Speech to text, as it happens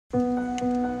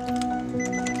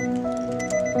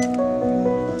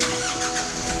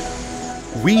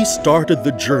We started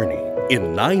the journey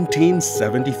in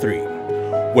 1973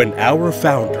 when our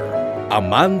founder,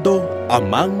 Amando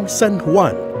Amang San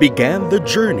Juan, began the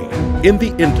journey in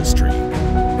the industry.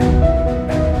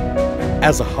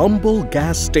 As a humble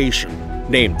gas station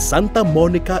named Santa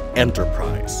Monica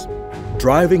Enterprise,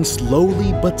 driving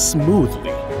slowly but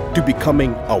smoothly to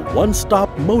becoming a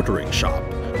one-stop motoring shop,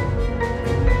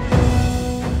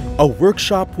 a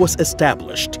workshop was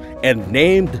established and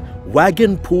named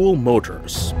Wagon Pool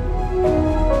Motors.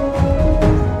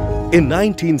 In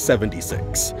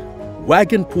 1976,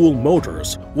 Wagon Pool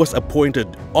Motors was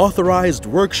appointed authorized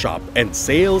workshop and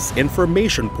sales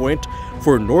information point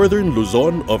for Northern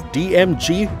Luzon of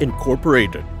DMG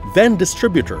Incorporated, then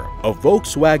distributor of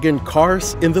Volkswagen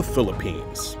cars in the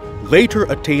Philippines, later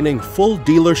attaining full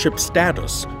dealership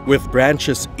status with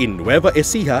branches in Nueva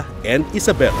Ecija and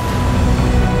Isabela.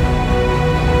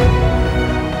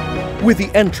 With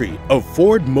the entry of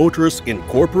Ford Motors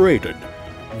Incorporated,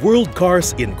 World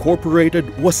Cars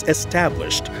Incorporated was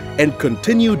established and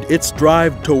continued its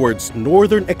drive towards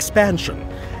northern expansion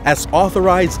as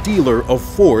authorized dealer of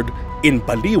Ford in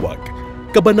Baliwag,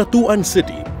 Cabanatuan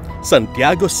City,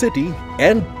 Santiago City,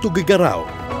 and Tuguegarao.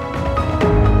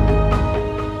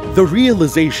 The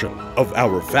realization of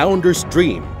our founder's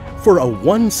dream for a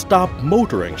one-stop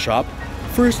motoring shop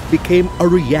first became a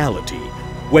reality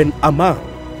when Amang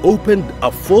opened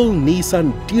a full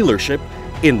Nissan dealership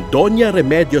in Doña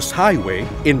Remedios Highway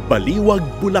in Baliwag,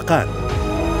 Bulacan.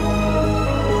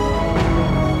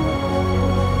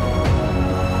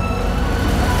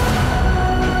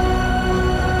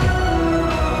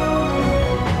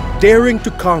 Daring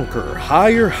to conquer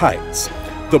higher heights,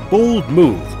 the bold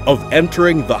move of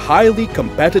entering the highly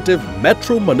competitive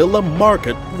Metro Manila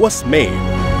market was made.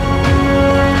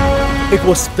 It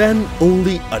was then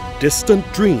only a distant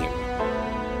dream.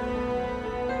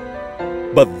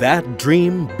 But that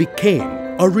dream became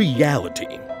a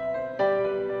reality.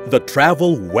 The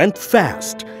travel went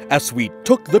fast as we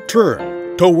took the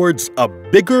turn towards a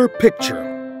bigger picture.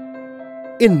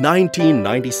 In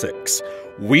 1996,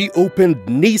 we opened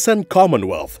Nissan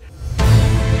Commonwealth,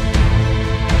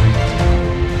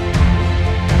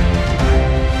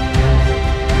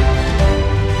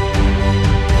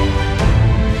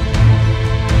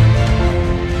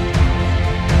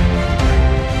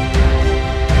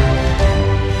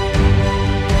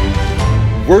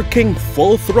 working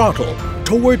full throttle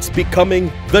towards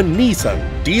becoming the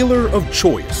Nissan dealer of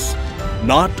choice,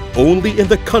 not only in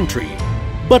the country,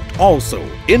 but also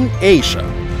in Asia.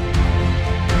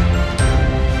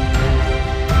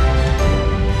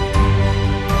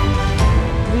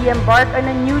 We embark on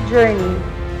a new journey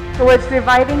towards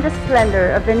reviving the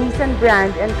splendor of the Nissan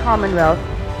brand and Commonwealth.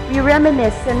 We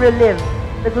reminisce and relive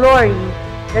the glory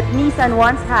that Nissan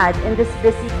once had in this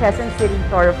busy Quezon City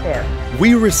thoroughfare.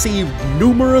 We received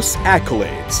numerous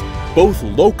accolades, both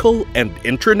local and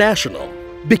international,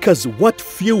 because what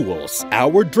fuels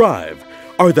our drive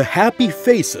are the happy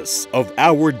faces of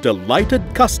our delighted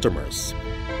customers.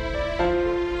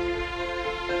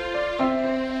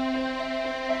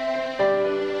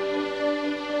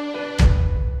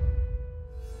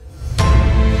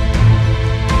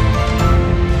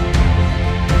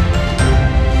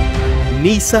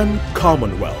 Nissan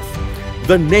Commonwealth,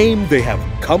 the name they have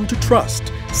come to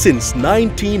trust since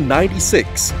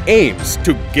 1996, aims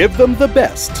to give them the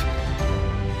best.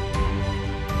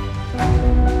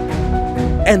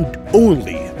 And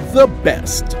only the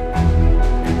best.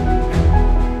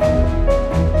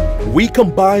 We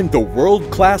combine the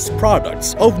world-class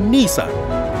products of Nissan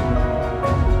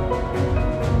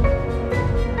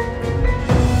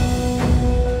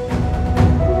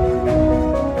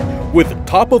with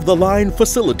top-of-the-line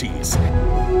facilities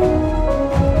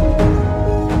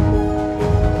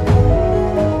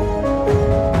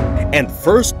and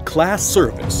first-class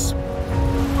service.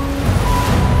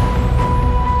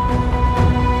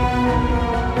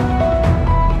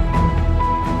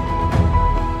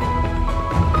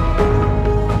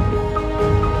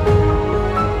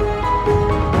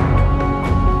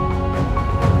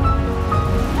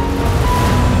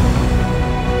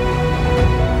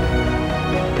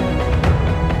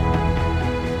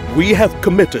 We have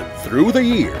committed through the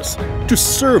years to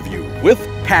serve you with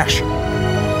passion.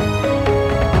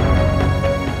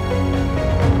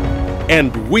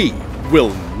 And we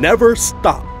will never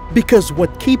stop, because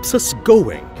what keeps us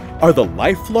going are the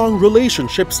lifelong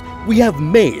relationships we have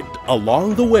made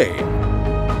along the way.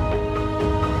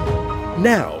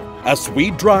 Now, as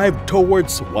we drive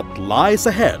towards what lies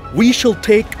ahead, we shall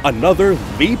take another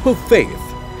leap of faith.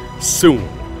 Soon,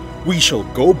 we shall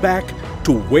go back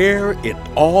to where it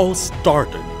all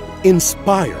started.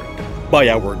 inspired by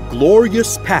our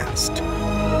glorious past,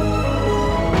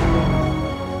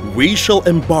 we shall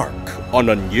embark on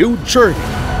a new journey,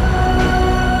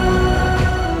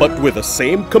 but with the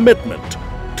same commitment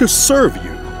to serve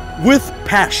you with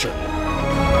passion.